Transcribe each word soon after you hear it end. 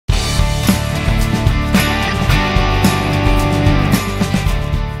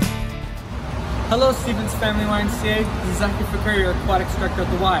family YMCA. This is Zaki your Aquatics Director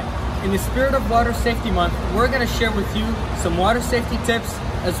at the Y. In the spirit of Water Safety Month, we're going to share with you some water safety tips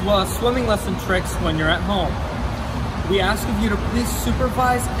as well as swimming lesson tricks when you're at home. We ask of you to please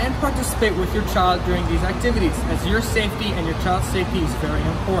supervise and participate with your child during these activities, as your safety and your child's safety is very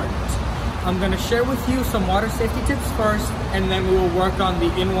important. I'm going to share with you some water safety tips first, and then we will work on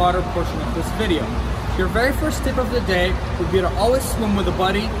the in-water portion of this video. Your very first tip of the day would be to always swim with a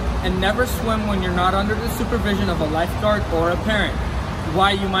buddy and never swim when you're not under the supervision of a lifeguard or a parent.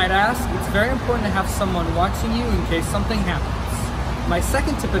 Why, you might ask? It's very important to have someone watching you in case something happens. My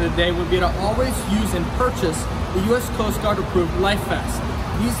second tip of the day would be to always use and purchase the U.S. Coast Guard approved life vests.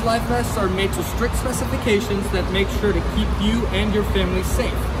 These life vests are made to strict specifications that make sure to keep you and your family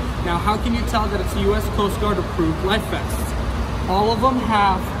safe. Now, how can you tell that it's a U.S. Coast Guard approved life vest? All of them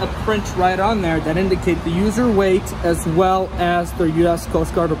have a print right on there that indicate the user weight as well as their U.S.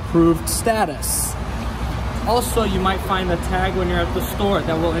 Coast Guard approved status. Also, you might find a tag when you're at the store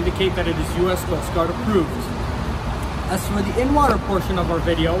that will indicate that it is U.S. Coast Guard approved. As for the in-water portion of our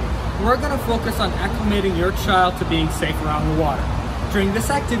video, we're going to focus on acclimating your child to being safe around the water. During this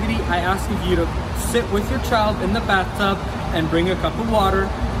activity, I ask of you to sit with your child in the bathtub and bring a cup of water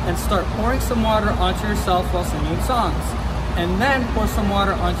and start pouring some water onto yourself while singing songs. And then pour some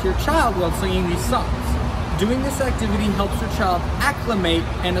water onto your child while singing these songs. Doing this activity helps your child acclimate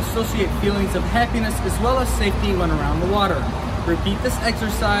and associate feelings of happiness as well as safety when around the water. Repeat this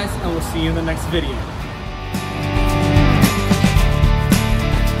exercise and we'll see you in the next video.